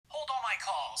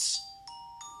balls.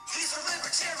 He's a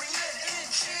libertarian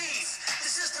in chief.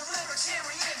 This is the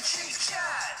libertarian chief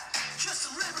chat.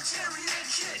 Just a libertarian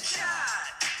chit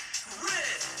chat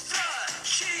with the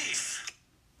chief.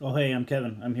 Oh, hey, I'm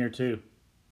Kevin. I'm here too.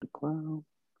 Well,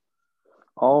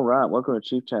 all right. Welcome to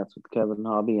Chief Chats with Kevin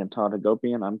Hobby and Todd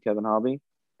Hagopian. I'm Kevin Hobby.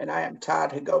 And I am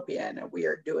Todd Hagopian, and we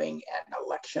are doing an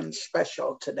election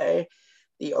special today.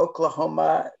 The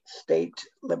Oklahoma State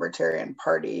Libertarian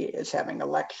Party is having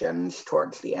elections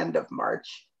towards the end of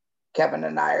March. Kevin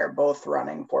and I are both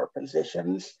running for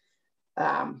positions.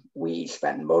 We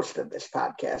spend most of this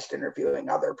podcast interviewing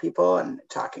other people and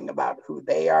talking about who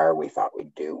they are. We thought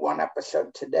we'd do one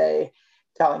episode today,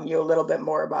 telling you a little bit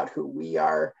more about who we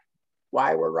are,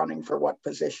 why we're running for what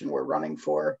position we're running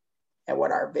for, and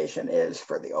what our vision is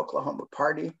for the Oklahoma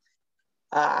Party.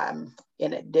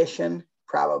 In addition,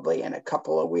 probably in a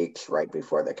couple of weeks, right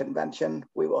before the convention,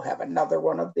 we will have another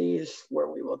one of these where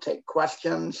we will take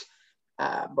questions,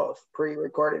 both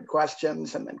pre-recorded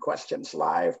questions and then questions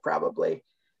live probably.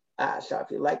 So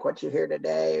if you like what you hear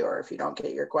today, or if you don't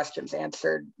get your questions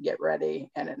answered, get ready.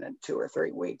 And in 2 or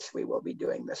 3 weeks, we will be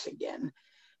doing this again.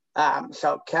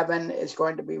 So Kevin is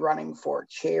going to be running for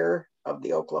chair of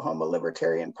the Oklahoma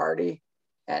Libertarian Party,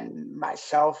 and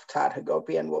myself, Todd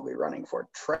Hagopian, will be running for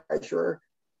treasurer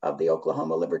of the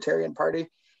Oklahoma Libertarian Party.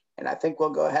 And I think we'll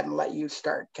go ahead and let you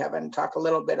start, Kevin. Talk a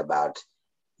little bit about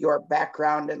your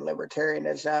background in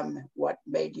libertarianism, what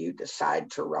made you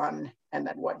decide to run, and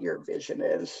then what your vision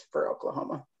is for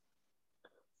Oklahoma.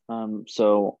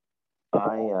 So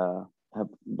I have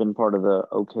been part of the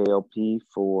OKLP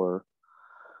for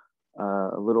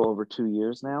a little over 2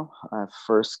 years now. I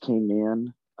first came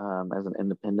in as an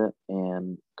independent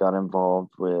and got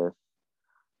involved with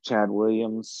Chad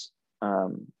Williams'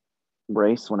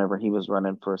 race whenever he was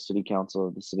running for city council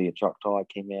of the city of Choctaw. I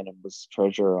came in and was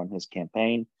treasurer on his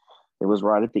campaign. It was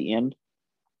right at the end,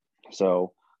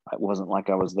 so it wasn't like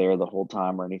I was there the whole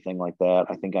time or anything like that.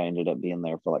 I think I ended up being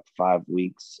there for like 5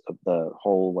 weeks of the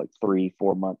whole like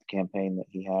 3-4 month campaign that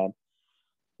he had.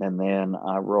 And then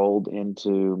I rolled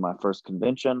into my first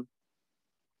convention.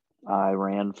 I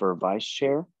ran for vice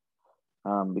chair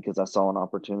because I saw an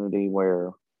opportunity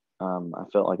where I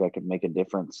felt like I could make a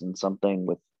difference in something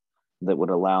that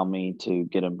would allow me to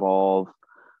get involved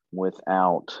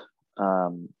without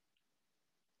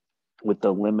with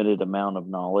the limited amount of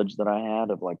knowledge that I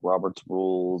had of like Robert's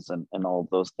rules and all of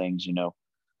those things. You know,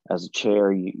 as a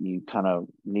chair, you kind of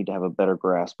need to have a better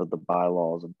grasp of the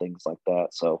bylaws and things like that.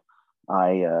 So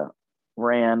I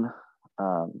ran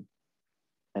and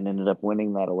ended up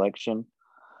winning that election.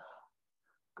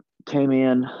 Came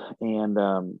in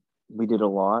and we did a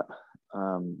lot.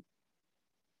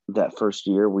 That first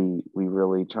year, we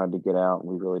really tried to get out.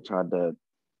 We really tried to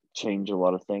change a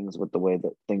lot of things with the way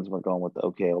that things were going with the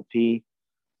OKLP.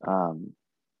 And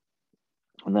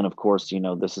then, of course, you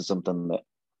know, this is something that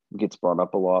gets brought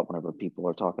up a lot whenever people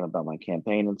are talking about my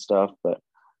campaign and stuff. But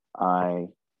I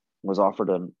was offered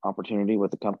an opportunity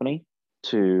with the company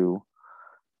to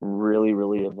really,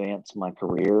 really advance my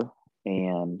career.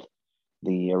 And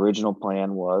the original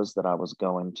plan was that I was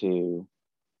going to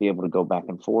be able to go back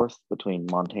and forth between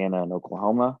Montana and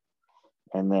Oklahoma.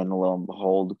 And then lo and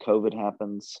behold, COVID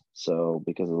happens. So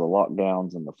because of the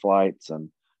lockdowns and the flights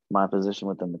and my position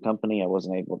within the company, I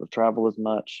wasn't able to travel as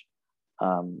much.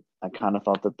 I kind of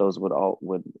thought that those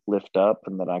would lift up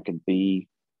and that I could be,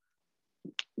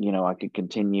 you know, I could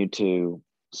continue to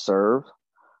serve.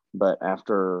 But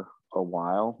after a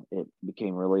while, it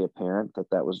became really apparent that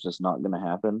that was just not going to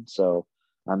happen. So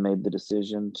I made the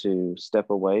decision to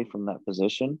step away from that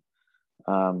position.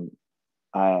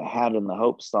 I had in the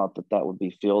hopes thought that would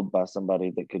be filled by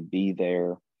somebody that could be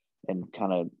there and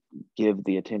kind of give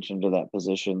the attention to that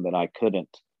position that I couldn't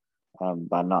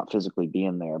by not physically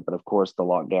being there. But of course, the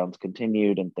lockdowns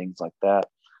continued and things like that.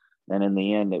 And in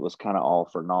the end, it was kind of all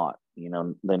for naught. You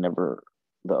know, the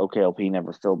OKLP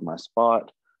never filled my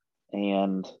spot,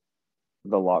 and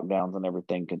the lockdowns and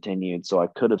everything continued. So I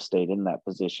could have stayed in that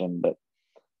position, but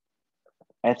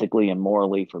ethically and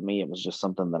morally for me, it was just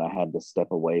something that I had to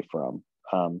step away from.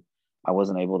 I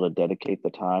wasn't able to dedicate the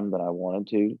time that I wanted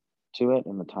to it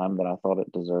and the time that I thought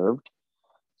it deserved.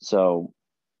 So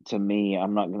to me,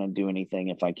 I'm not going to do anything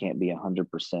if I can't be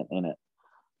 100% in it.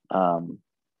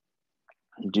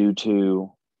 Due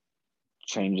to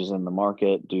changes in the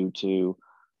market, due to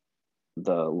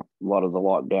a lot of the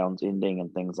lockdowns ending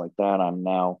and things like that, I'm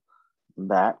now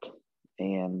back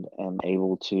and am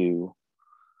able to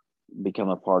become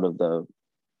a part of the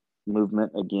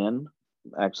movement again,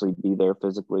 actually be there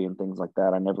physically and things like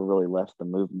that. I never really left the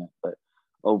movement, but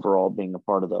overall being a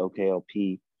part of the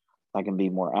OKLP, I can be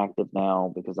more active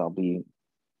now because I'll be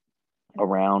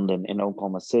around in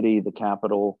Oklahoma City, the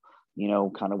capital, you know,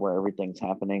 kind of where everything's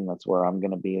happening. That's where I'm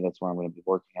going to be. That's where I'm going to be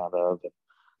working out of. And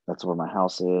that's where my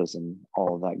house is and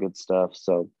all of that good stuff.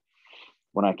 So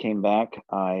when I came back,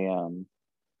 I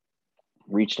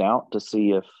reached out to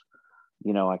see if,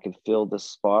 you know, I could fill this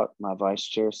spot, my vice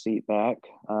chair seat back.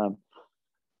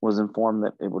 Was informed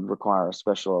that it would require a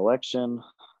special election.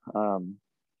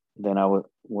 Then I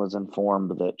was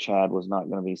informed that Chad was not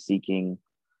going to be seeking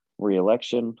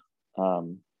re-election.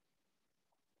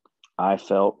 I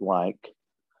felt like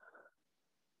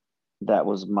that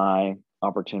was my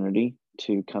opportunity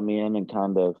to come in and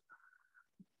kind of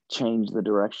change the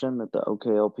direction that the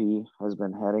OKLP has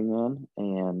been heading in,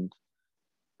 and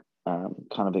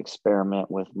kind of experiment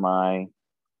with my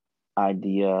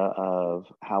idea of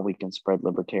how we can spread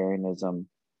libertarianism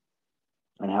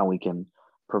and how we can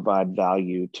provide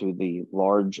value to the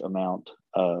large amount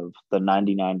of the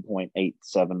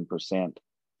 99.87%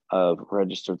 of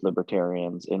registered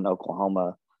libertarians in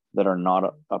Oklahoma that are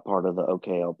not a part of the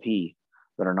OKLP,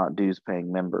 that are not dues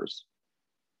paying members.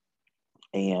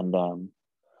 And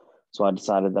so I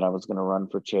decided that I was going to run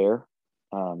for chair,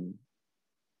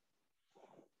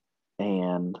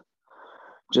 and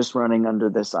just running under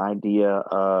this idea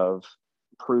of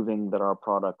proving that our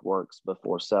product works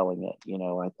before selling it. You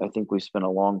know, I think we spent a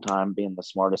long time being the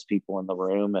smartest people in the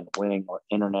room and winning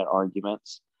internet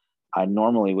arguments. I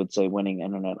normally would say winning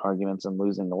internet arguments and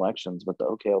losing elections, but the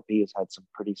OKLP has had some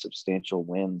pretty substantial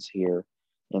wins here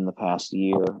in the past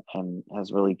year and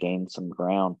has really gained some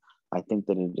ground. I think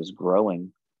that it is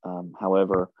growing.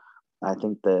 However, I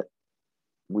think that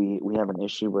we have an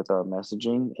issue with our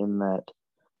messaging in that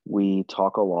we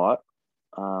talk a lot,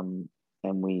 and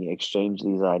we exchange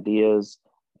these ideas,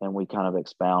 and we kind of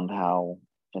expound how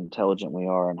intelligent we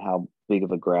are and how big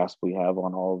of a grasp we have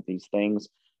on all of these things,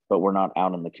 but we're not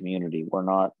out in the community. We're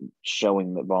not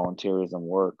showing that volunteerism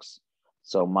works.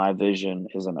 So my vision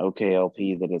is an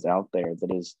OKLP that is out there,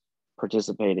 that is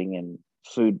participating in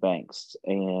food banks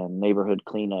and neighborhood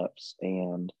cleanups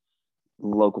and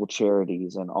local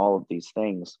charities and all of these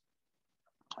things.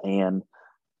 And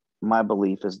my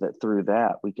belief is that through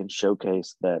that we can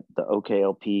showcase that the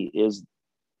OKLP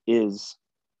is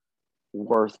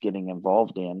worth getting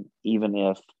involved in, even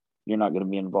if you're not going to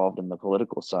be involved in the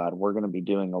political side. We're going to be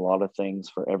doing a lot of things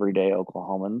for everyday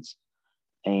Oklahomans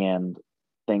and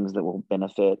things that will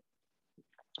benefit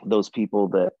those people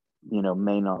that, you know,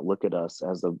 may not look at us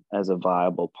as a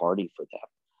viable party for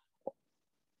them.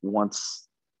 Once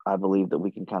I believe that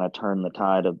we can kind of turn the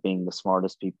tide of being the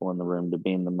smartest people in the room to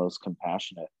being the most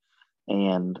compassionate,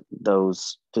 and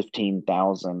those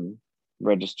 15,000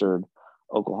 registered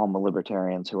Oklahoma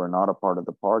libertarians who are not a part of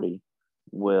the party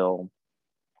will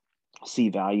see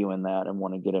value in that and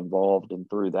want to get involved. And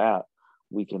through that,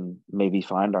 we can maybe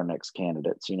find our next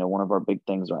candidates. You know, one of our big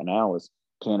things right now is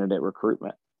candidate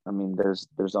recruitment. I mean, there's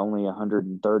only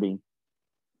 130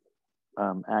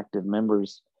 active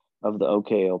members of the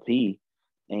OKLP.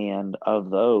 And of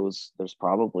those, there's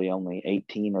probably only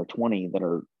 18 or 20 that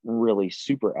are really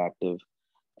super active.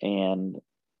 And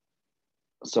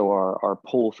so our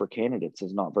pool for candidates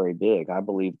is not very big. I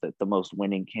believe that the most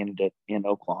winning candidate in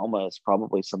Oklahoma is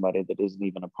probably somebody that isn't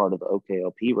even a part of the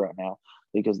OKLP right now,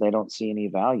 because they don't see any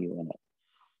value in it.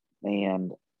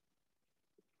 And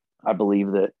I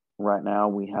believe that right now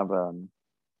we have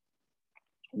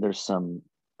there's some,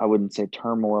 I wouldn't say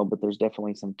turmoil, but there's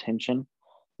definitely some tension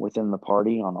within the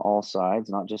party on all sides,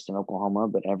 not just in Oklahoma,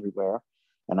 but everywhere.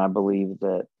 And I believe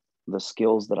that the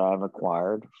skills that I've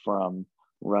acquired from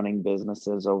running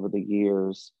businesses over the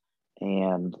years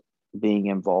and being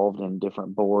involved in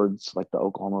different boards like the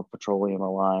Oklahoma Petroleum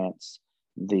Alliance,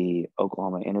 the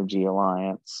Oklahoma Energy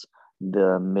Alliance,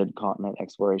 the Mid-Continent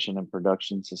Exploration and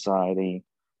Production Society,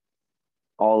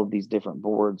 all of these different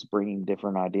boards bringing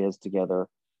different ideas together,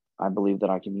 I believe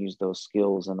that I can use those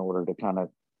skills in order to kind of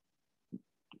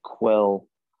quell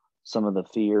some of the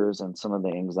fears and some of the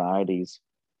anxieties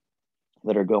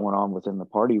that are going on within the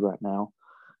party right now.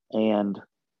 And,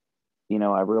 you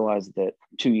know, I realized that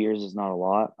 2 years is not a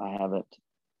lot. I haven't,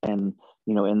 and,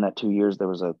 you know, in that 2 years, there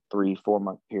was a 3-4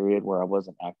 month period where I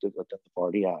wasn't active within the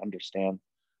party. I understand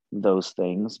those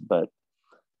things, but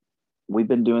we've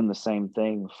been doing the same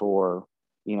thing for,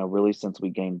 you know, really since we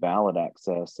gained ballot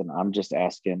access. And I'm just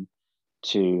asking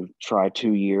to try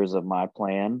 2 years of my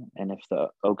plan. And if the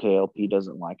OKLP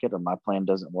doesn't like it or my plan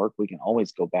doesn't work, we can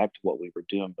always go back to what we were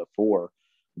doing before.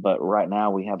 But right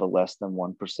now we have a less than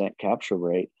 1% capture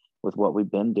rate with what we've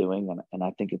been doing. And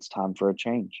I think it's time for a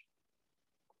change.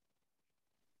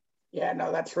 Yeah,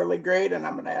 no, that's really great. And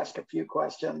I'm going to ask a few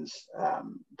questions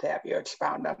to have you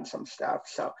expound on some stuff.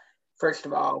 So first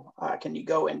of all, can you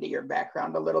go into your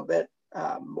background a little bit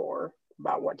more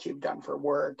about what you've done for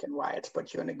work and why it's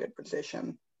put you in a good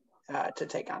position to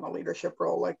take on a leadership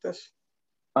role like this?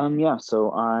 Yeah. So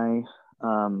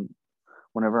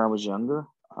whenever I was younger,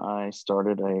 I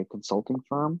started a consulting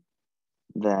firm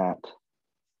that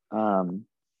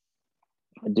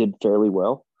did fairly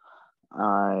well.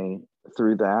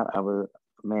 Through that, I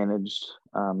managed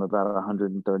about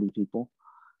 130 people,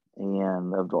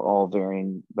 and of all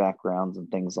varying backgrounds and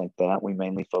things like that. We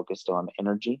mainly focused on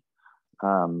energy,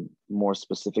 more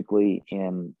specifically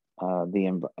in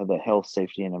the health,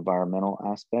 safety, and environmental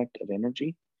aspect of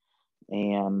energy.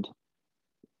 And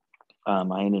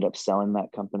I ended up selling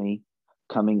that company,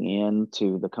 coming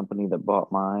into the company that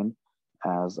bought mine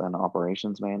as an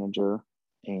operations manager,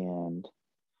 and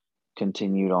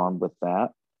continued on with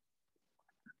that.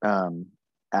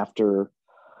 After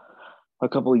a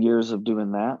couple of years of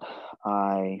doing that,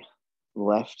 I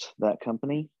left that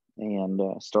company and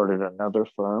started another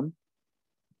firm.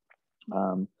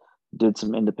 Did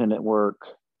some independent work,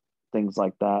 things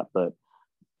like that. But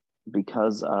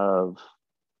because of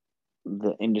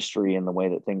the industry and the way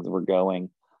that things were going,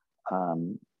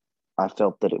 I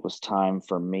felt that it was time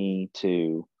for me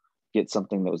to get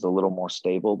something that was a little more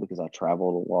stable, because I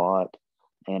traveled a lot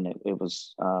and it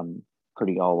was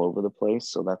pretty all over the place.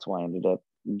 So that's why I ended up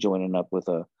joining up with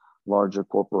a larger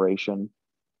corporation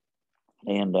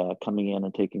and coming in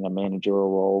and taking a managerial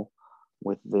role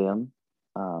with them.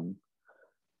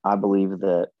 I believe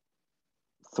that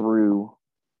through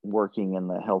working in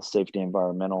the health, safety,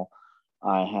 environmental,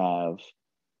 I have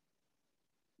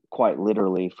quite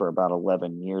literally for about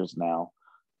 11 years now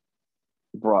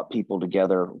brought people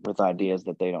together with ideas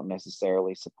that they don't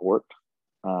necessarily support.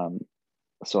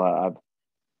 So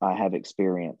I have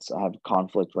experience, I have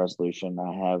conflict resolution,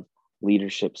 I have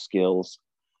leadership skills,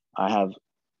 I have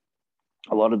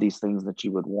a lot of these things that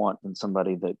you would want in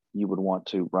somebody that you would want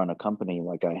to run a company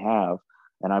like I have.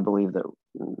 And I believe that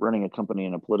running a company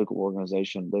in a political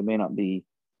organization, they may not be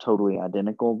totally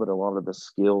identical, but a lot of the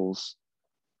skills,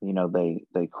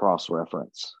 they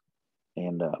cross-reference.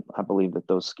 And I believe that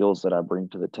those skills that I bring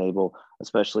to the table,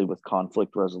 especially with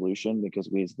conflict resolution, because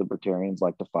we as libertarians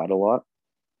like to fight a lot,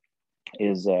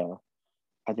 is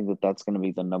I think that that's going to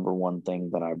be the number one thing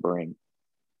that I bring.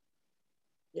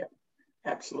 Yeah,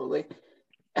 absolutely.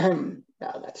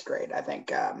 No, that's great. I think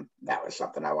that was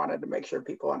something I wanted to make sure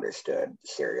people understood.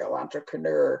 Serial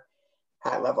entrepreneur,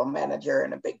 high-level manager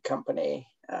in a big company,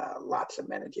 lots of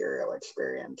managerial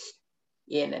experience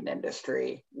in an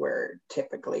industry where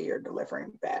typically you're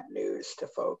delivering bad news to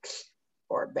folks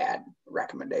or bad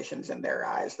recommendations in their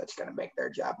eyes that's going to make their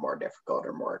job more difficult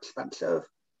or more expensive.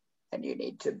 And you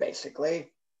need to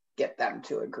basically get them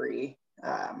to agree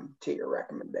to your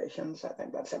recommendations. I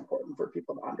think that's important for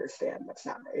people to understand. That's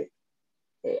not a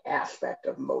aspect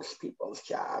of most people's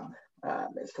job,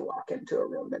 is to walk into a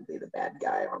room and be the bad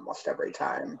guy almost every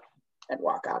time and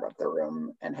walk out of the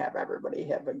room and have everybody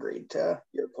have agreed to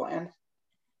your plan.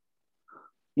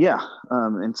 Yeah.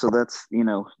 And so that's,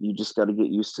 you just got to get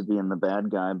used to being the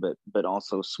bad guy, but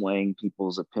also swaying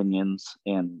people's opinions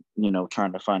and,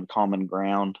 trying to find common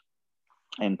ground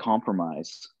and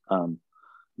compromise.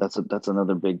 That's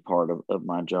another big part of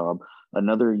my job.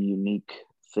 Another unique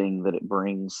thing that it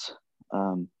brings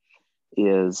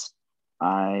is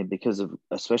because of,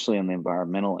 especially on the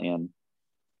environmental end,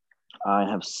 I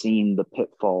have seen the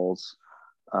pitfalls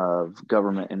of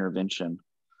government intervention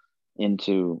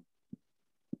into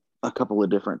a couple of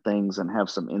different things and have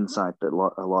some insight that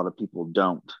a lot of people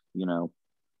don't.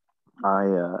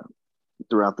 I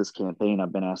throughout this campaign,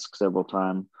 I've been asked several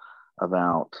times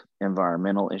about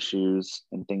environmental issues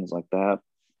and things like that.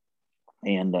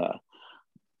 And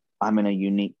I'm in a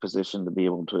unique position to be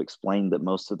able to explain that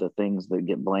most of the things that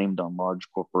get blamed on large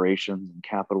corporations and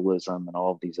capitalism and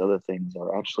all of these other things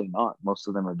are actually not. Most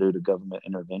of them are due to government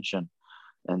intervention.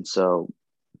 And so,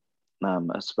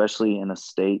 especially in a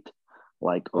state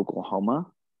like Oklahoma,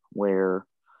 where,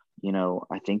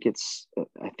 I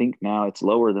think now it's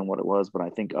lower than what it was, but I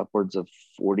think upwards of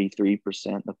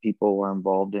 43% of people are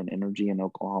involved in energy in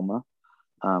Oklahoma.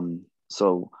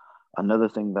 So another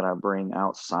thing that I bring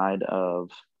outside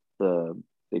of the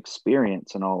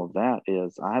experience and all of that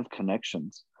is I have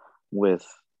connections with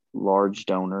large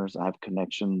donors. I have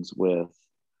connections with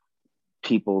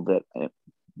people that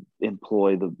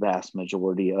employ the vast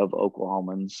majority of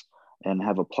Oklahomans and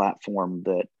have a platform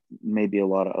that maybe a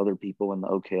lot of other people in the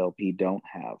OKLP don't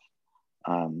have.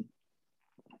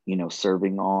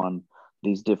 Serving on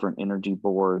these different energy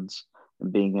boards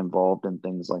and being involved in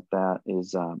things like that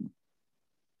is,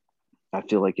 I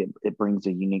feel like it brings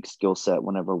a unique skill set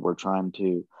whenever we're trying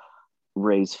to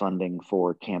raise funding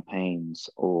for campaigns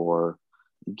or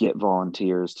get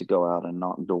volunteers to go out and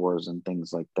knock doors and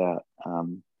things like that.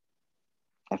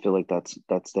 I feel like that's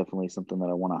definitely something that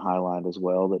I want to highlight as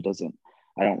well.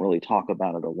 I don't really talk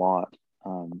about it a lot,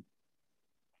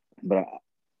 but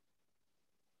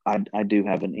I do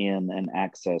have an in and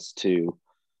access to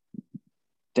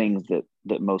things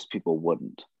that most people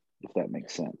wouldn't, if that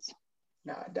makes sense.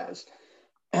 No, it does.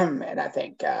 And I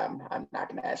think I'm not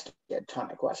going to ask you a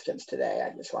ton of questions today.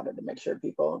 I just wanted to make sure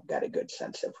people got a good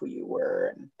sense of who you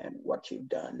were and what you've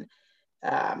done.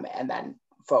 And then,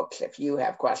 folks, if you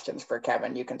have questions for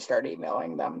Kevin, you can start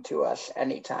emailing them to us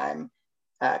anytime,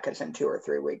 because in 2 or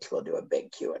 3 weeks, we'll do a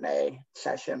big Q&A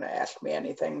session, Ask Me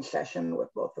Anything session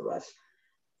with both of us.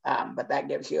 But that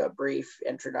gives you a brief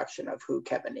introduction of who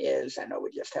Kevin is. I know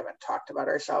we just haven't talked about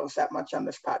ourselves that much on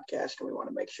this podcast, and we want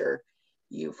to make sure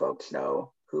you folks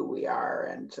know who we are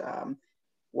and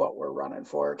what we're running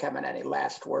for. Kevin, any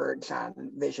last words on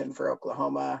Vision for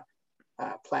Oklahoma,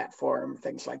 platform,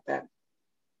 things like that?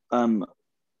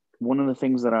 One of the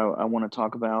things that I want to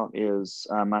talk about is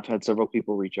I've had several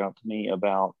people reach out to me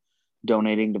about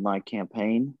donating to my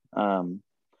campaign.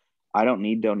 I don't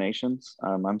need donations.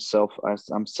 I'm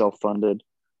self-funded.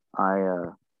 I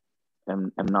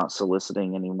am not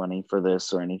soliciting any money for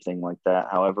this or anything like that.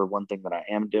 However, one thing that I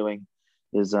am doing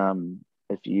is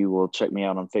if you will check me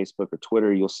out on Facebook or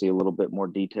Twitter, you'll see a little bit more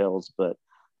details. But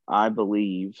I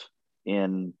believe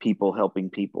in people helping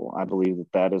people. I believe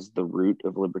that is the root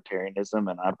of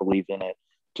libertarianism, and I believe in it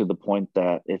to the point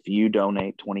that if you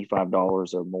donate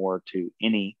 $25 or more to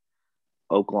any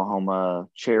Oklahoma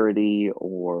charity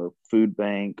or food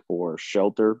bank or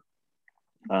shelter,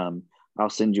 I'll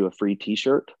send you a free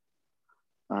t-shirt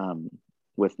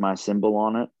with my symbol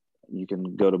on it. You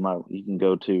can go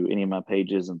to any of my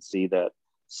pages and see that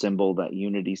symbol, that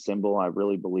unity symbol. I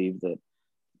really believe that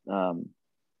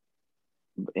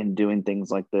in doing things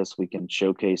like this, we can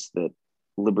showcase that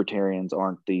libertarians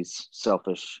aren't these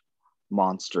selfish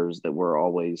monsters that we're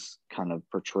always kind of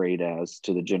portrayed as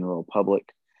to the general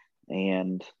public.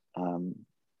 And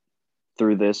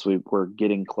through this, we're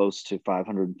getting close to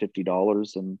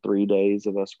 $550 in 3 days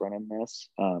of us running this.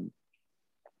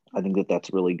 I think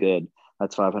that's really good.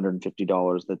 That's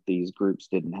 $550 that these groups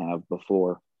didn't have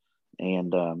before.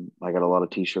 And I got a lot of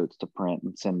t-shirts to print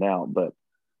and send out. But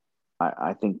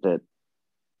I think that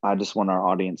I just want our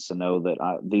audience to know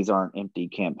that these aren't empty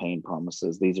campaign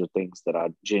promises. These are things that I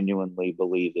genuinely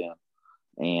believe in.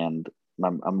 And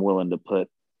I'm willing to put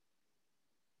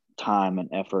time and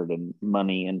effort and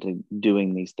money into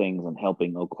doing these things and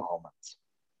helping Oklahomans.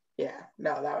 Yeah,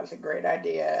 no, that was a great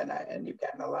idea. And you've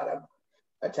gotten a lot of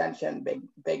attention,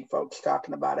 big folks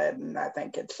talking about it. And I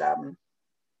think it's an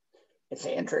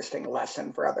interesting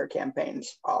lesson for other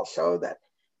campaigns also, that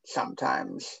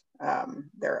sometimes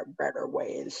there are better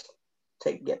ways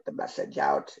to get the message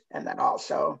out. And then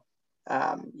also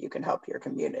you can help your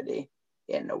community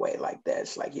in a way like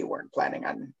this. Like, you weren't planning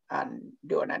on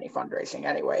doing any fundraising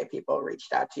anyway. People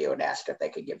reached out to you and asked if they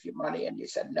could give you money, and you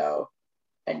said no,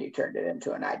 and you turned it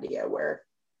into an idea where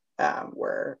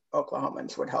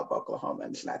Oklahomans would help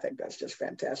Oklahomans. And I think that's just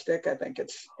fantastic. I think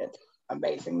it's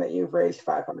amazing that you've raised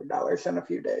 $500 in a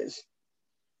few days.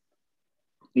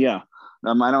 Yeah.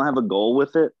 I don't have a goal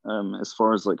with it as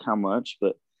far as like how much,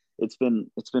 but it's been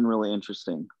really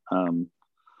interesting.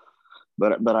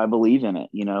 But I believe in it,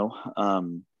 you know.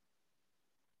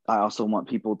 I also want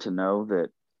people to know that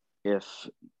if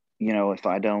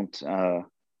I don't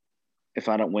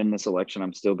win this election,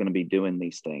 I'm still going to be doing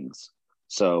these things.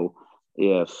 So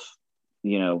if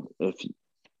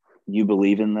you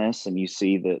believe in this and you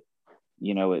see that,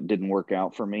 it didn't work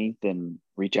out for me, then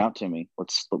reach out to me.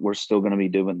 We're still going to be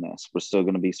doing this. We're still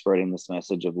going to be spreading this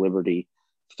message of liberty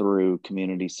through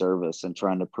community service and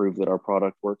trying to prove that our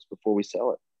product works before we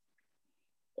sell it.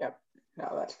 Yep.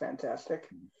 No, that's fantastic.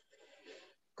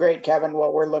 Great, Kevin.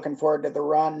 Well, we're looking forward to the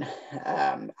run.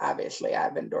 Obviously,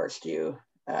 I've endorsed you.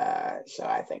 So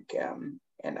I think,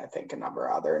 and I think a number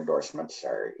of other endorsements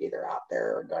are either out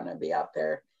there or going to be out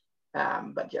there.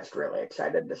 But just really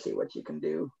excited to see what you can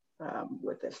do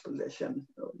with this position.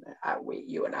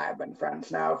 You and I have been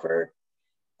friends now for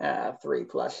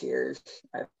 3+ years,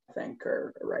 I think,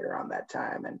 or right around that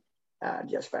time. And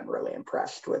just been really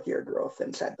impressed with your growth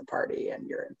inside the party and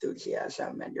your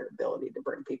enthusiasm and your ability to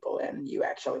bring people in. You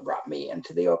actually brought me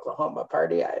into the Oklahoma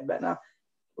party. I had been a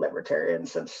libertarian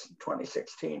since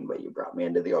 2016, but you brought me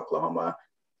into the Oklahoma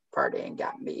party and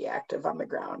got me active on the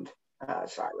ground.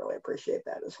 So I really appreciate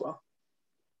that as well.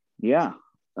 Yeah.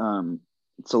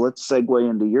 So let's segue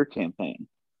into your campaign.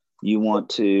 You want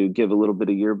to give a little bit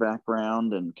of your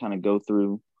background and kind of go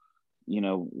through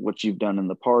what you've done in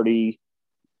the party,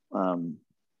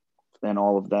 and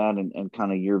all of that, and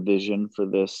kind of your vision for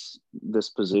this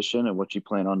position and what you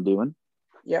plan on doing.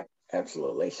 Yep,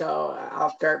 absolutely. So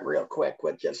I'll start real quick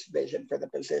with just vision for the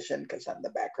position, because then the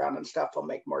background and stuff will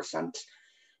make more sense.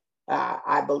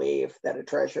 I believe that a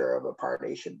treasurer of a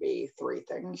party should be three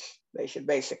things. They should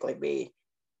basically be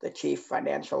the chief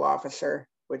financial officer,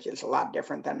 which is a lot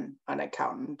different than an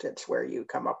accountant. It's where you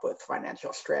come up with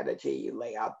financial strategy, you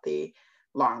lay out the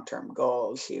long-term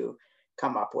goals, you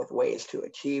come up with ways to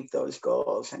achieve those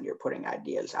goals, and you're putting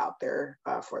ideas out there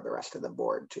for the rest of the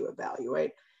board to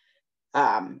evaluate.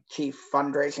 Chief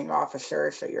fundraising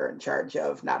officer, so you're in charge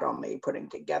of not only putting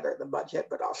together the budget,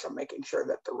 but also making sure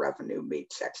that the revenue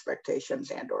meets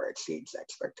expectations and or exceeds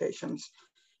expectations.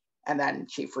 And then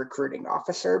chief recruiting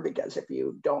officer, because if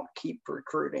you don't keep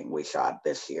recruiting, we saw it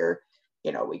this year,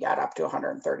 we got up to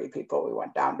 130 people, we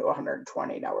went down to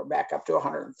 120, now we're back up to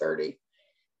 130.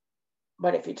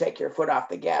 But if you take your foot off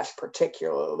the gas,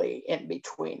 particularly in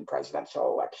between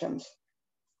presidential elections,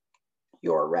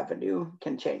 your revenue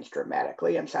can change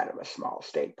dramatically inside of a small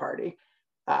state party.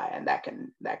 And that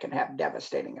can have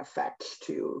devastating effects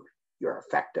to your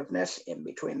effectiveness in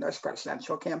between those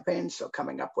presidential campaigns. So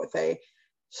coming up with a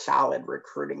solid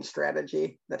recruiting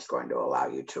strategy that's going to allow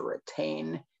you to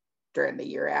retain during the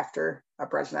year after a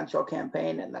presidential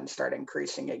campaign, and then start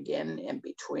increasing again in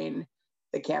between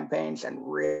the campaigns, and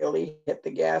really hit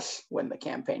the gas when the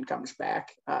campaign comes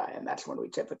back. And that's when we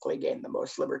typically gain the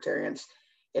most libertarians.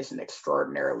 Is an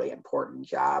extraordinarily important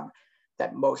job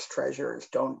that most treasurers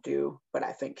don't do, but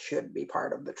I think should be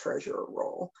part of the treasurer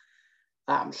role.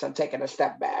 So taking a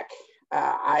step back,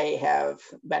 I have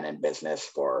been in business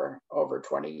for over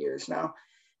 20 years now.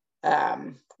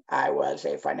 I was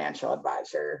a financial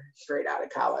advisor straight out of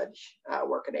college,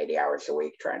 working 80 hours a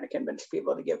week, trying to convince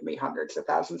people to give me hundreds of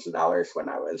thousands of dollars when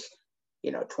I was,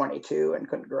 22 and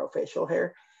couldn't grow facial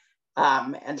hair.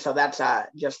 And so that's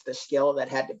just the skill that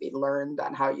had to be learned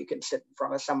on how you can sit in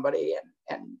front of somebody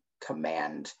and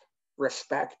command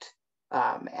respect.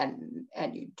 And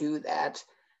you do that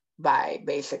by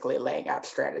basically laying out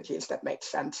strategies that make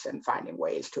sense and finding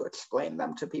ways to explain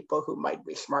them to people who might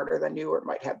be smarter than you or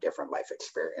might have different life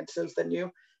experiences than you.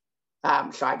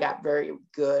 So I got very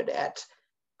good at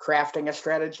crafting a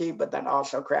strategy, but then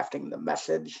also crafting the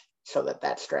message so that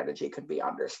that strategy could be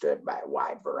understood by a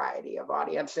wide variety of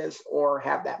audiences, or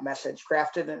have that message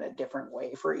crafted in a different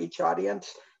way for each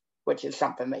audience, which is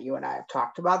something that you and I have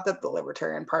talked about that the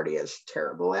Libertarian Party is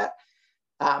terrible at.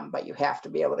 But you have to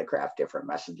be able to craft different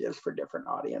messages for different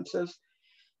audiences.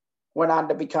 Went on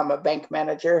to become a bank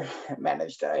manager,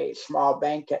 managed a small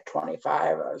bank at 25.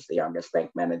 I was the youngest bank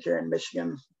manager in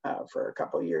Michigan for a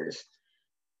couple of years.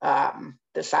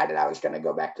 Decided I was going to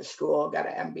go back to school, got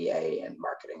an MBA in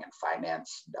marketing and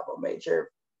finance, double major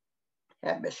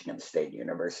at Michigan State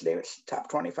University. It was a top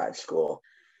 25 school,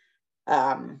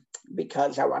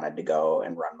 because I wanted to go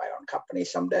and run my own company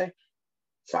someday.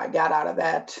 So I got out of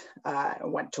that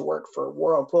and went to work for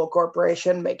Whirlpool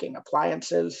Corporation, making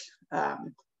appliances.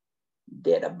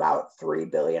 Did about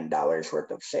 $3 billion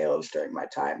worth of sales during my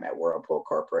time at Whirlpool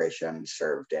Corporation,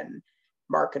 served in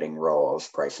marketing roles,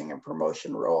 pricing and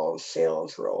promotion roles,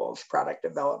 sales roles, product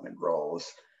development roles.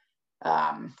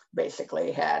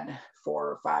 Basically had 4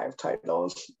 or 5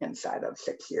 titles inside of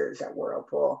 6 years at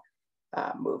Whirlpool.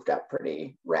 Moved up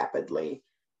pretty rapidly.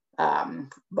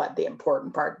 But the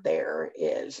important part there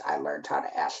is I learned how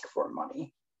to ask for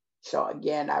money. So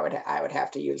again, I would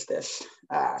have to use this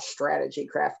strategy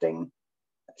crafting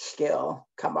skill,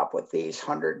 come up with these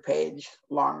 100-page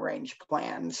long-range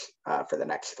plans for the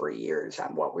next 3 years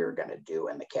on what we were going to do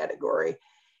in the category,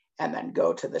 and then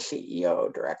go to the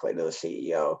CEO, directly to the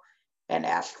CEO, and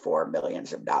ask for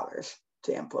millions of dollars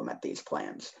to implement these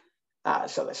plans.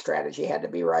 So the strategy had to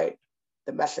be right,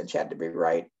 the message had to be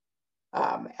right,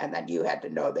 and then you had to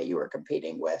know that you were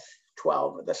competing with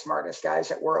 12 of the smartest guys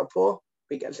at Whirlpool,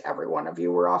 because every one of you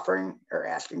were offering or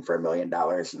asking for $1 million,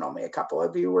 and only a couple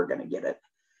of you were going to get it.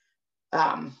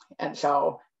 And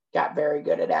so got very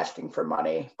good at asking for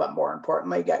money, but more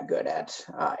importantly, got good at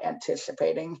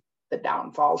anticipating the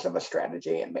downfalls of a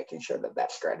strategy and making sure that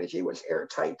that strategy was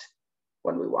airtight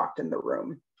when we walked in the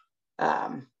room.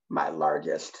 My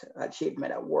largest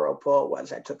achievement at Whirlpool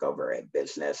was I took over a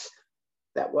business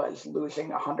that was losing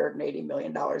 $180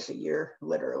 million a year.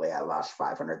 Literally, I lost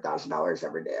 $500,000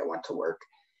 every day I went to work.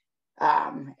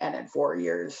 And in 4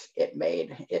 years, it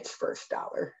made its first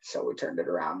dollar. So we turned it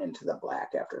around into the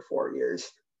black after 4 years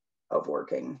of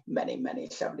working many, many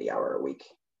 70-hour a week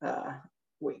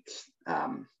weeks.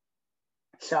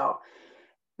 So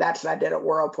that's what I did at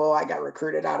Whirlpool. I got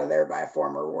recruited out of there by a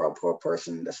former Whirlpool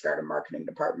person to start a marketing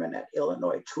department at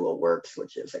Illinois Tool Works,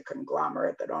 which is a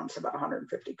conglomerate that owns about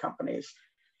 150 companies.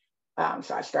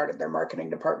 So I started their marketing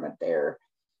department there.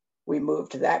 We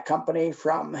moved that company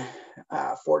from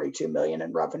 42 million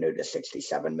in revenue to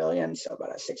 67 million, so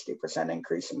about a 60%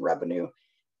 increase in revenue.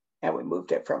 And we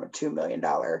moved it from a $2 million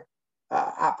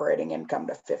operating income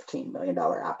to $15 million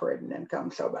operating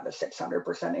income, so about a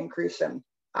 600% increase in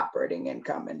operating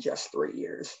income in just 3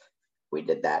 years. We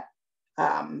did that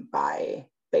by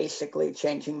basically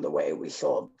changing the way we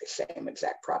sold the same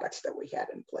exact products that we had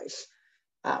in place.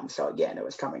 So again, it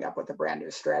was coming up with a brand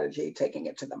new strategy, taking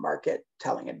it to the market,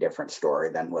 telling a different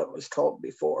story than what was told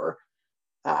before,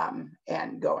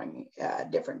 and going a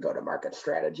different go-to-market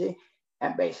strategy,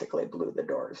 and basically blew the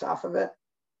doors off of it.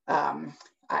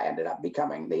 I ended up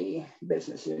becoming the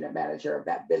business unit manager of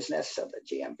that business, so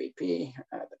the GMVP,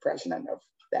 the president of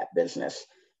that business,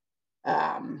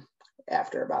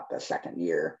 after about the second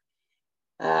year.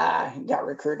 Got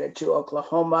recruited to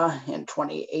Oklahoma in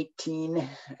 2018.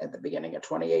 At the beginning of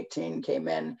 2018, came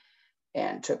in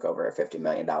and took over a $50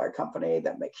 million company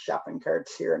that makes shopping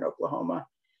carts here in Oklahoma.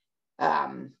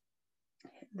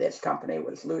 This company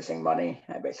was losing money.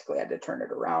 I basically had to turn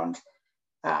it around.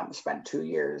 Spent 2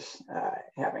 years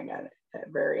having a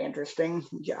very interesting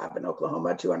job in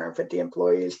Oklahoma, 250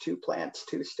 employees, 2 plants,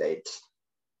 2 states,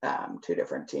 2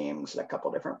 different teams, a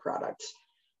couple different products.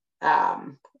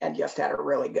 And just had a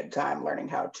really good time learning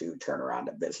how to turn around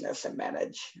a business and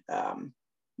manage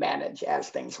as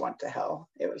things went to hell.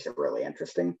 It was a really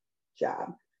interesting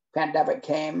job. Pandemic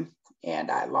came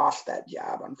and I lost that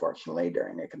job, unfortunately,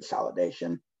 during a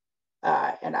consolidation.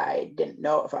 And I didn't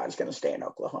know if I was going to stay in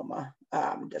Oklahoma.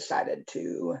 Decided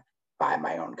to buy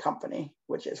my own company,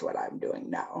 which is what I'm doing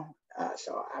now.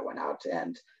 So I went out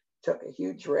and took a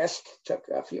huge risk, took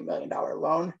a few $1 million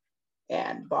loan,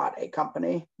 and bought a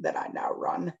company that I now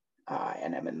run,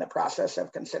 and I'm in the process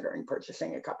of considering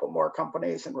purchasing a couple more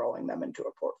companies and rolling them into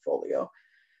a portfolio.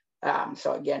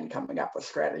 So again, coming up with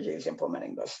strategies,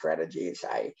 implementing those strategies.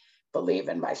 I believe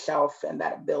in myself and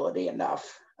that ability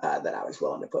enough that I was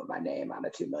willing to put my name on a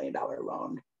 $2 million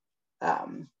loan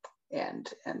and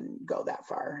go that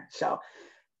far. So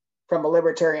from a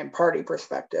Libertarian Party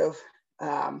perspective,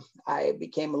 I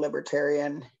became a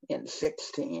Libertarian in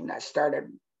 2016. I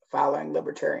started following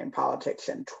Libertarian politics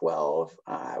in 2012.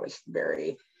 I was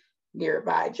very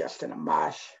nearby Justin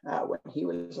Amash when he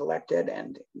was elected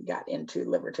and got into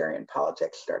Libertarian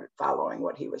politics, started following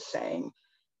what he was saying.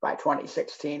 By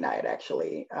 2016, I had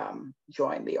actually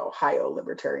joined the Ohio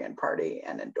Libertarian Party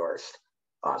and endorsed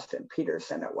Austin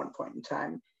Peterson at one point in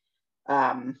time.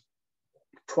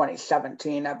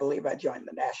 2017, I believe I joined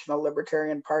the National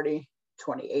Libertarian Party.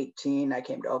 2018, I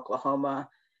came to Oklahoma.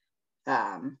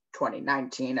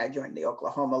 2019, I joined the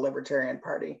Oklahoma Libertarian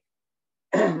Party.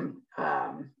 And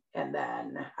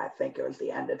then I think it was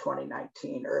the end of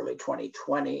 2019, early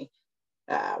 2020,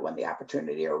 when the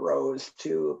opportunity arose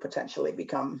to potentially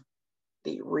become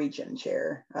the region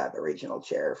chair, the regional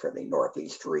chair for the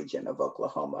Northeast region of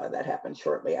Oklahoma. That happened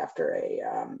shortly after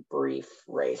a brief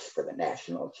race for the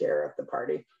national chair of the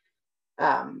party.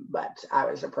 But I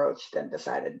was approached and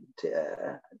decided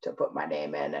to put my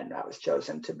name in, and I was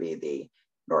chosen to be the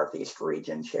Northeast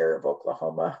region chair of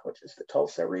Oklahoma, which is the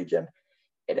Tulsa region.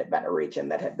 It had been a region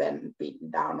that had been beaten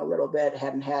down a little bit,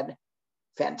 hadn't had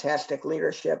fantastic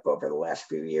leadership over the last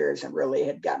few years, and really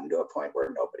had gotten to a point where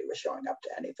nobody was showing up to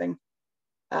anything.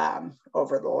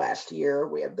 Over the last year,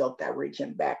 we have built that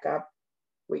region back up.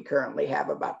 We currently have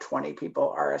about 20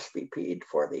 people RSVP'd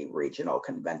for the regional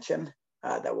convention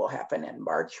that will happen in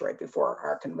March, right before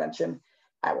our convention.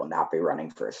 I will not be running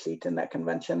for a seat in that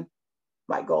convention.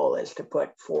 My goal is to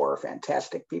put 4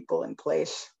 fantastic people in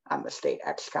place on the state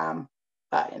XCOM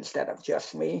instead of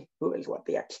just me, who is what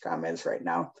the XCOM is right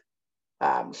now,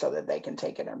 so that they can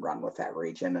take it and run with that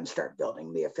region and start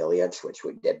building the affiliates, which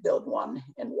we did build one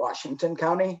in Washington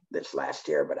County this last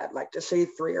year, but I'd like to see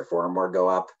 3 or 4 more go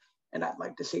up, and I'd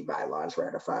like to see bylaws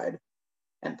ratified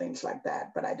and things like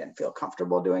that. But I didn't feel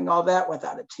comfortable doing all that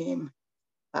without a team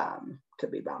to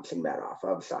be bouncing that off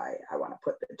of. So I want to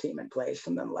put the team in place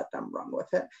and then let them run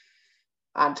with it.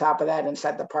 On top of that,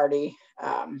 inside the party,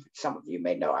 some of you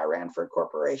may know I ran for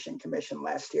Corporation Commission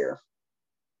last year.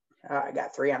 I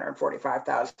got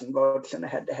 345,000 votes in a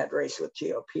head-to-head race with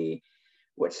GOP,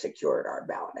 which secured our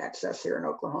ballot access here in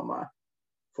Oklahoma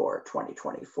for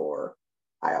 2024.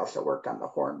 I also worked on the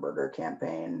Hornberger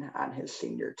campaign on his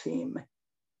senior team,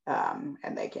 and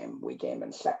we came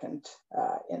in second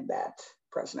in that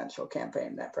presidential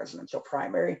campaign, that presidential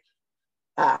primary.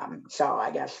 So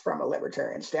I guess from a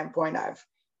libertarian standpoint, I've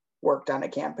worked on a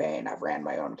campaign. I've ran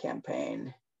my own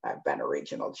campaign. I've been a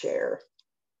regional chair.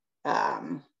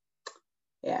 And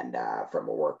from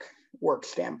a work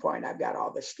standpoint, I've got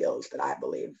all the skills that I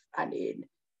believe I need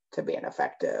to be an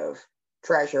effective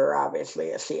treasurer,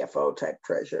 obviously a CFO type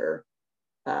treasurer,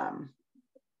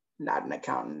 not an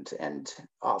accountant, and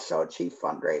also chief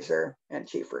fundraiser and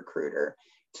chief recruiter.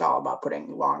 It's all about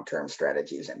putting long-term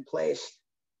strategies in place,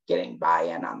 getting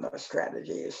buy-in on those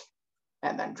strategies,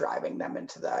 and then driving them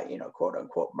into the, quote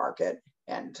unquote market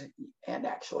and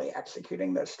actually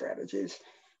executing those strategies.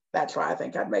 That's why I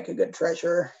think I'd make a good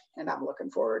treasurer, and I'm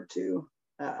looking forward to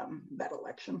that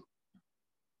election.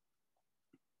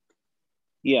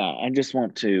 Yeah, I just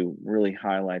want to really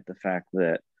highlight the fact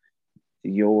that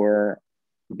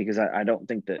because I don't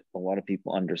think that a lot of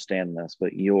people understand this,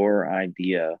 but your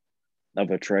idea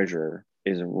of a treasurer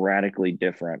is radically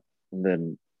different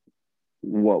than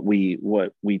what we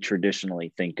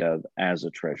traditionally think of as a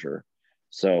treasurer.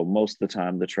 So most of the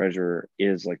time, the treasurer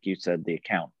is, like you said, the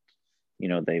accountant.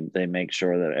 They make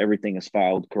sure that everything is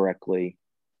filed correctly,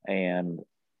 and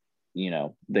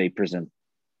they present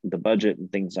the budget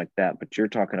and things like that. But you're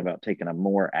talking about taking a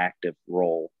more active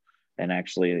role and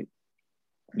actually,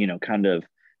 kind of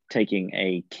taking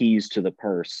a keys to the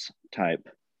purse type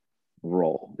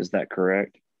role. Is that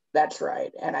correct? That's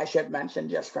right. And I should mention,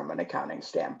 just from an accounting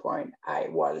standpoint, I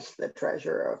was the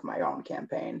treasurer of my own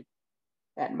campaign,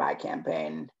 and my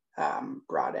campaign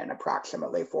brought in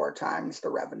approximately 4 times the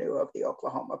revenue of the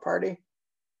Oklahoma party.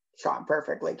 So I'm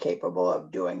perfectly capable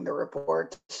of doing the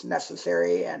reports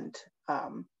necessary and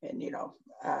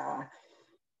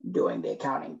doing the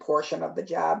accounting portion of the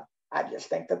job. I just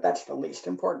think that that's the least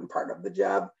important part of the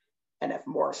job. And if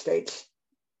more states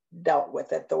dealt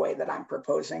with it the way that I'm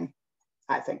proposing,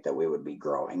 I think that we would be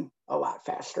growing a lot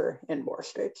faster in more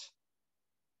states.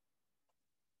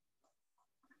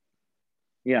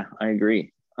 Yeah, I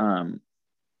agree.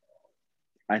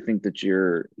 I think that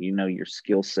your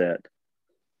skill set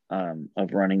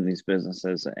of running these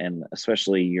businesses, and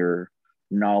especially your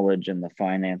knowledge in the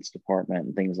finance department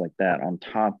and things like that, on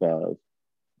top of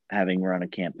having run a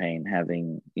campaign,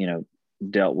 having,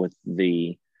 dealt with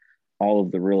all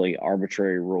of the really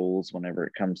arbitrary rules whenever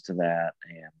it comes to that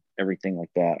and everything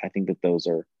like that. I think that those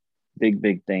are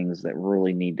big things that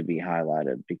really need to be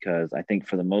highlighted, because I think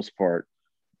for the most part,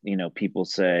 people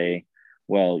say,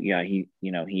 well, yeah,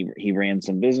 he ran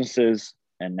some businesses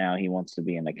and now he wants to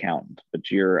be an accountant.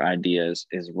 But your idea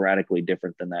is radically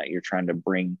different than that. You're trying to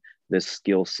bring this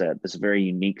skill set, this very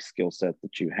unique skill set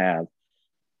that you have,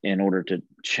 in order to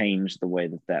change the way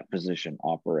that position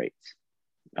operates.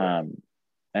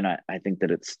 And I think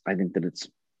that it's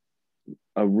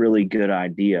a really good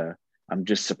idea. I'm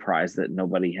just surprised that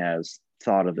nobody has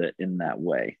thought of it in that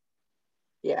way.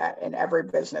 Yeah, in every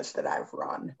business that I've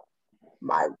run,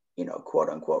 my, quote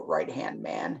unquote right-hand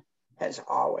man has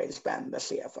always been the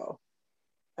CFO.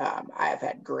 I have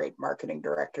had great marketing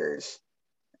directors,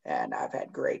 and I've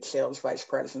had great sales vice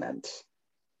presidents,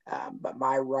 but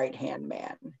my right-hand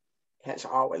man has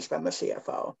always been the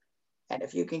CFO. And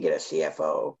if you can get a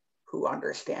CFO who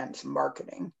understands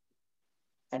marketing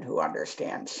and who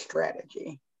understands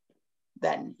strategy,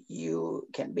 then you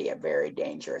can be a very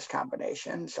dangerous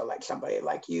combination. So like somebody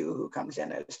like you who comes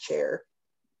in as chair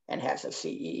and has a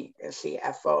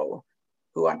CFO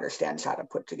who understands how to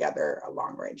put together a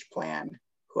long-range plan,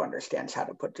 who understands how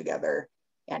to put together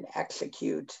and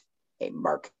execute a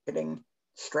marketing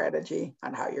strategy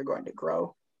on how you're going to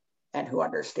grow, and who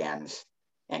understands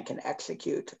and can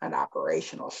execute an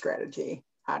operational strategy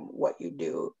on what you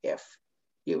do if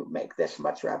you make this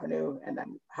much revenue, and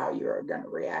then how you're going to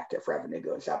react if revenue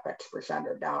goes up X%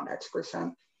 or down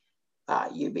X%.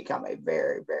 You become a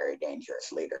very, very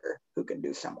dangerous leader who can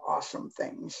do some awesome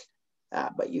things.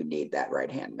 But you need that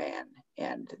right-hand man.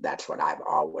 And that's what I've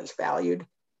always valued.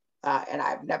 And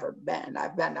I've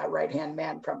been a right-hand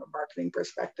man from a marketing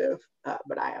perspective,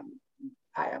 but I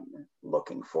am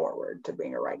looking forward to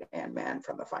being a right-hand man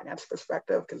from the finance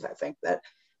perspective, because I think that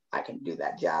I can do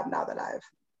that job now that I've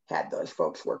had those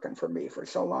folks working for me for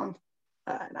so long,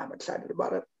 and I'm excited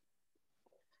about it.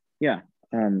 Yeah.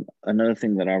 Another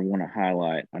thing that I want to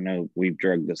highlight, I know we've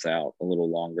dragged this out a little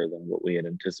longer than what we had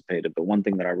anticipated, but one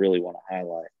thing that I really want to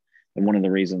highlight, and one of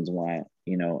the reasons why,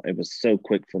 it was so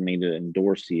quick for me to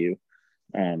endorse you,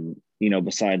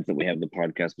 besides that we have the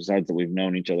podcast, besides that we've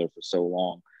known each other for so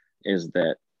long, is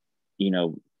that,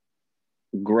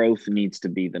 growth needs to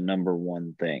be the number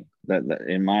one thing. That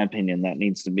in my opinion, that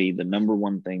needs to be the number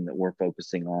one thing that we're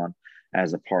focusing on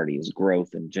as a party, is growth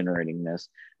and generating this.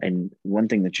 And one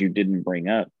thing that you didn't bring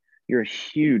up, you're a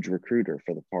huge recruiter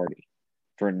for the party,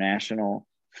 for national,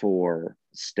 for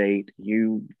state.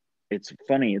 You it's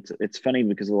funny. It's funny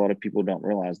because a lot of people don't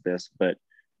realize this, but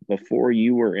before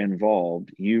you were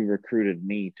involved, you recruited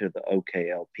me to the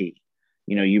OKLP.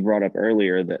 You know, you brought up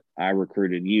earlier that I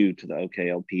recruited you to the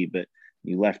OKLP, but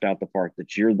you left out the part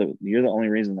that you're the only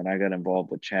reason that I got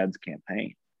involved with Chad's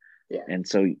campaign. Yeah. And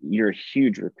so you're a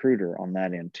huge recruiter on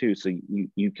that end too. So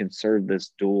you can serve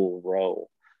this dual role,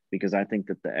 because I think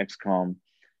that the XCOM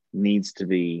needs to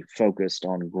be focused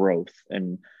on growth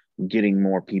and getting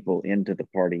more people into the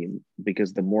party,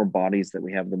 because the more bodies that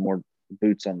we have, the more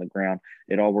boots on the ground,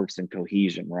 it all works in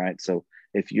cohesion, right? So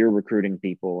if you're recruiting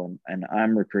people and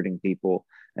I'm recruiting people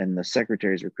and the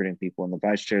secretary's recruiting people and the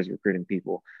vice chair's recruiting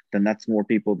people, then that's more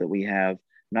people that we have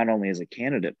not only as a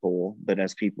candidate pool, but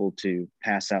as people to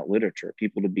pass out literature,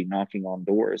 people to be knocking on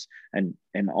doors and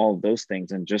all of those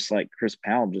things. And just like Chris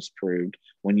Powell just proved,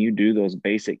 when you do those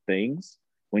basic things,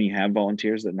 when you have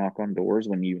volunteers that knock on doors,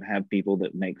 when you have people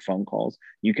that make phone calls,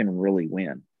 you can really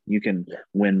win. You can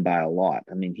win by a lot.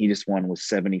 I mean, he just won with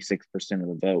 76% of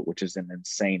the vote, which is an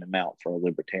insane amount for a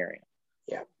libertarian.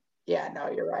 Yeah. Yeah, no,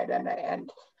 you're right. And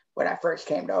when I first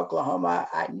came to Oklahoma,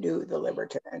 I knew the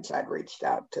libertarians. I'd reached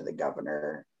out to the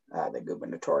governor, the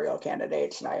gubernatorial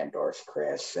candidates, and I endorsed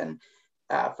Chris and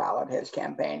followed his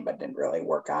campaign, but didn't really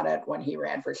work on it. When he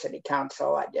ran for city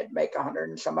council, I did make 100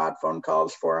 and some odd phone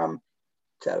calls for him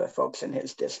to the folks in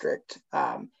his district.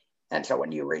 And so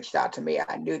when you reached out to me,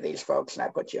 I knew these folks and I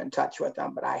put you in touch with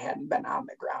them, but I hadn't been on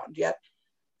the ground yet.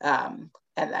 And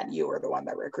then you were the one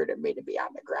that recruited me to be on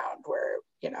the ground, where,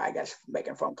 I guess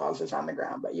making phone calls is on the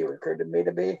ground, but you recruited me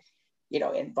to be,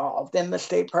 involved in the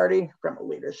state party from a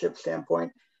leadership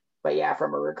standpoint. But yeah,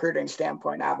 from a recruiting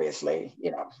standpoint, obviously,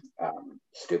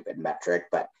 stupid metric,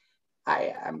 but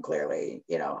I'm clearly,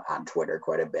 on Twitter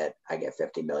quite a bit. I get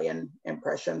 50 million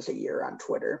impressions a year on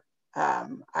Twitter.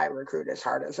 I recruit as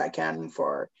hard as I can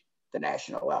for the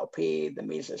National LP, the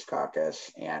Mises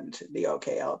Caucus, and the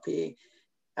OKLP.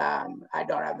 I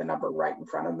don't have the number right in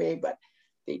front of me, but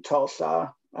the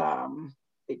Tulsa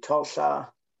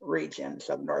region,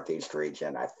 so the Northeast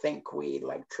region, I think we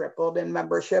tripled in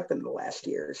membership in the last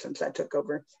year since I took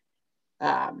over.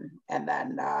 And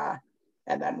then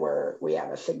we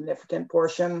have a significant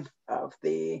portion of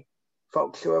the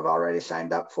folks who have already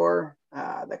signed up for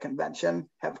the convention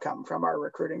have come from our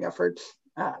recruiting efforts.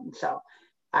 So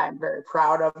I'm very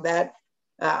proud of that.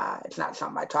 It's not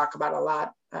something I talk about a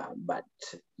lot, but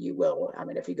you will. I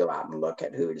mean, if you go out and look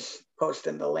at who's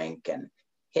posting the link and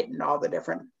hitting all the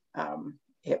different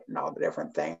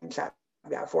things, I've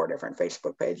got 4 different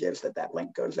Facebook pages that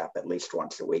link goes up at least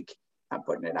once a week. I'm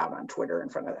putting it out on Twitter in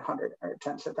front of 100 or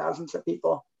tens of thousands of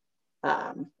people.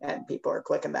 And people are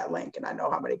clicking that link, and I know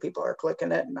how many people are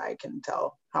clicking it, and I can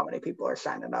tell how many people are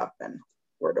signing up, and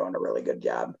we're doing a really good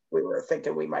job. We were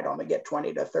thinking we might only get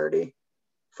 20 to 30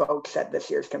 folks at this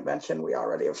year's convention. We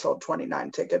already have sold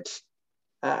 29 tickets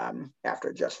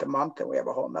after just a month, and we have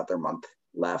a whole nother month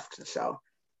left. So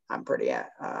I'm pretty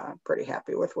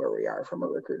happy with where we are from a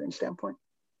recruiting standpoint.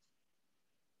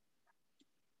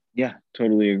 Yeah,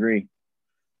 totally agree.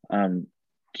 Do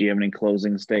you have any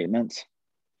closing statements?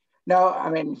 No, I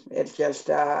mean, it's just,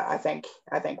 I think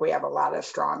we have a lot of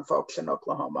strong folks in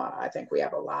Oklahoma. I think we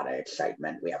have a lot of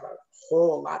excitement. We have a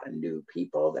whole lot of new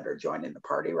people that are joining the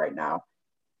party right now.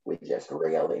 We just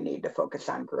really need to focus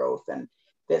on growth. And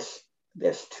this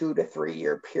 2 to 3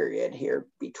 year period here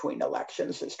between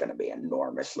elections is going to be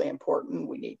enormously important.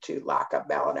 We need to lock up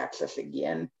ballot access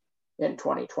again in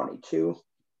 2022.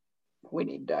 We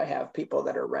need to have people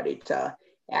that are ready to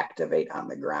activate on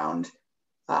the ground.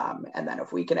 And then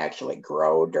if we can actually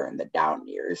grow during the down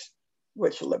years,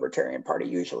 which the Libertarian Party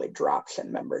usually drops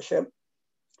in membership,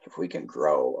 if we can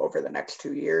grow over the next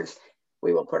 2 years,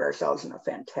 we will put ourselves in a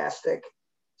fantastic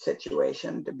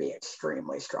situation to be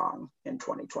extremely strong in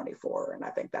 2024. And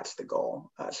I think that's the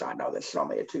goal. So I know this is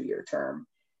only a 2-year term,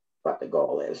 but the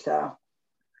goal is to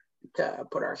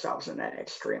put ourselves in an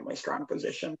extremely strong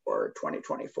position for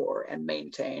 2024 and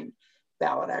maintain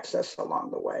ballot access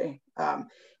along the way.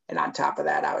 And on top of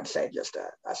that, I would say just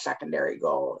a secondary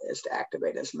goal is to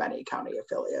activate as many county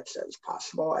affiliates as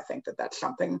possible. I think that's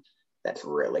something that's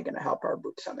really going to help our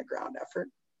boots on the ground effort.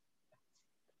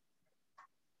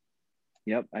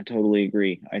 Yep, I totally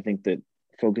agree. I think that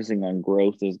focusing on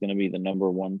growth is going to be the number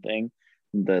one thing.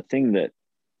 The thing that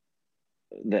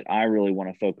I really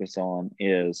want to focus on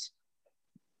is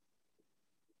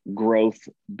growth,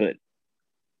 but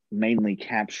mainly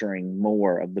capturing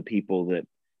more of the people that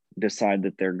decide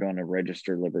that they're going to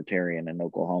register libertarian in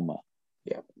Oklahoma.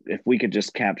 Yeah. If we could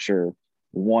just capture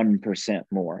 1%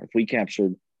 more, if we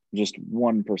captured just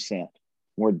 1%,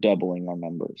 we're doubling our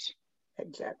numbers.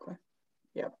 Exactly.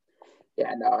 Yep.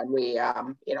 Yeah, no, and we,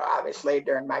 obviously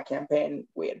during my campaign,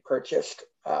 we had purchased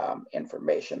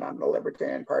information on the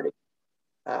Libertarian Party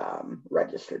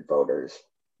registered voters.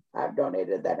 I've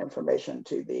donated that information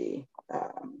to the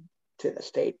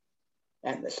state,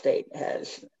 and the state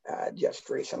has just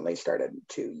recently started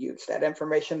to use that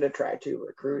information to try to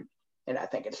recruit. And I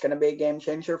think it's going to be a game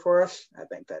changer for us. I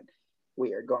think that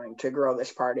we are going to grow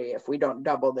this party. If we don't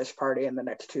double this party in the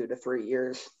next 2 to 3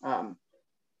 years,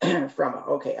 from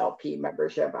OKLP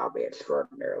membership, I'll be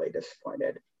extraordinarily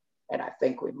disappointed. And I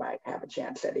think we might have a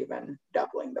chance at even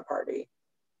doubling the party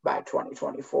by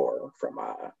 2024 from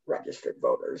a registered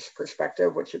voters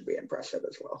perspective, which would be impressive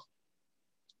as well.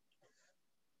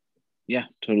 Yeah,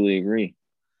 totally agree.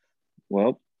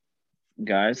 Well,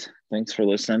 guys, thanks for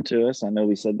listening to us. I know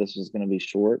we said this was going to be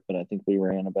short, but I think we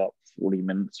ran about 40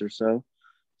 minutes or so.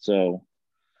 So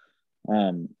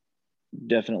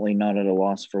definitely not at a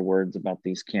loss for words about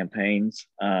these campaigns.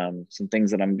 Some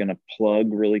things that I'm going to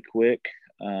plug really quick.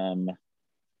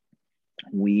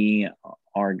 We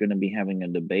are going to be having a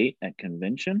debate at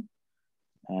convention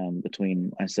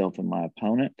between myself and my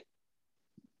opponent.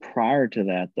 Prior to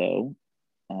that, though,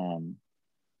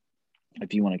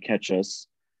 if you want to catch us,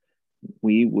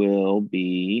 we will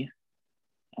be,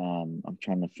 I'm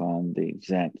trying to find the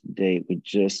exact date. We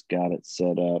just got it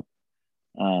set up.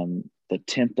 The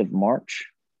 10th of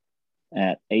March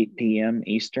at 8 p.m.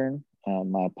 Eastern.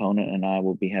 My opponent and I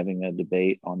will be having a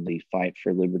debate on the Fight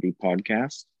for Liberty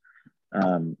podcast.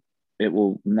 It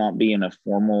will not be like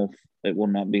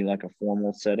a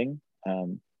formal setting.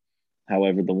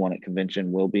 However, the one at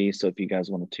convention will be. So if you guys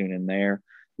want to tune in there,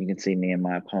 you can see me and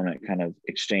my opponent kind of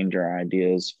exchange our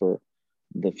ideas for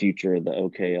the future of the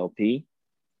OKLP.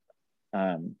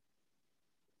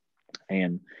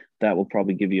 And that will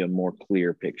probably give you a more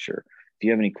clear picture. If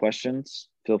you have any questions,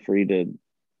 feel free to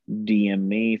DM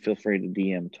me, feel free to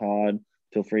DM Todd,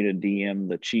 feel free to DM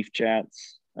the Chief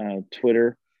Chats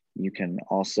Twitter. You can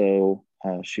also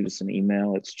shoot us an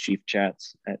email. It's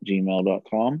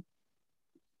chiefchats@gmail.com.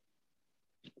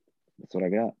 That's what I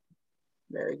got.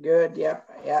 Very good. Yep.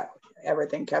 Yeah.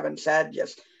 Everything Kevin said,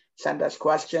 just send us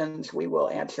questions. We will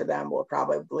answer them. We'll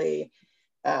probably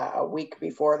a week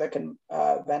before the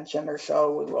convention or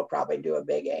so, we will probably do a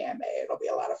big AMA. It'll be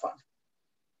a lot of fun.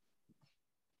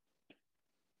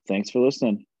 Thanks for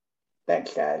listening.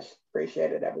 Thanks, guys.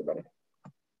 Appreciate it, everybody.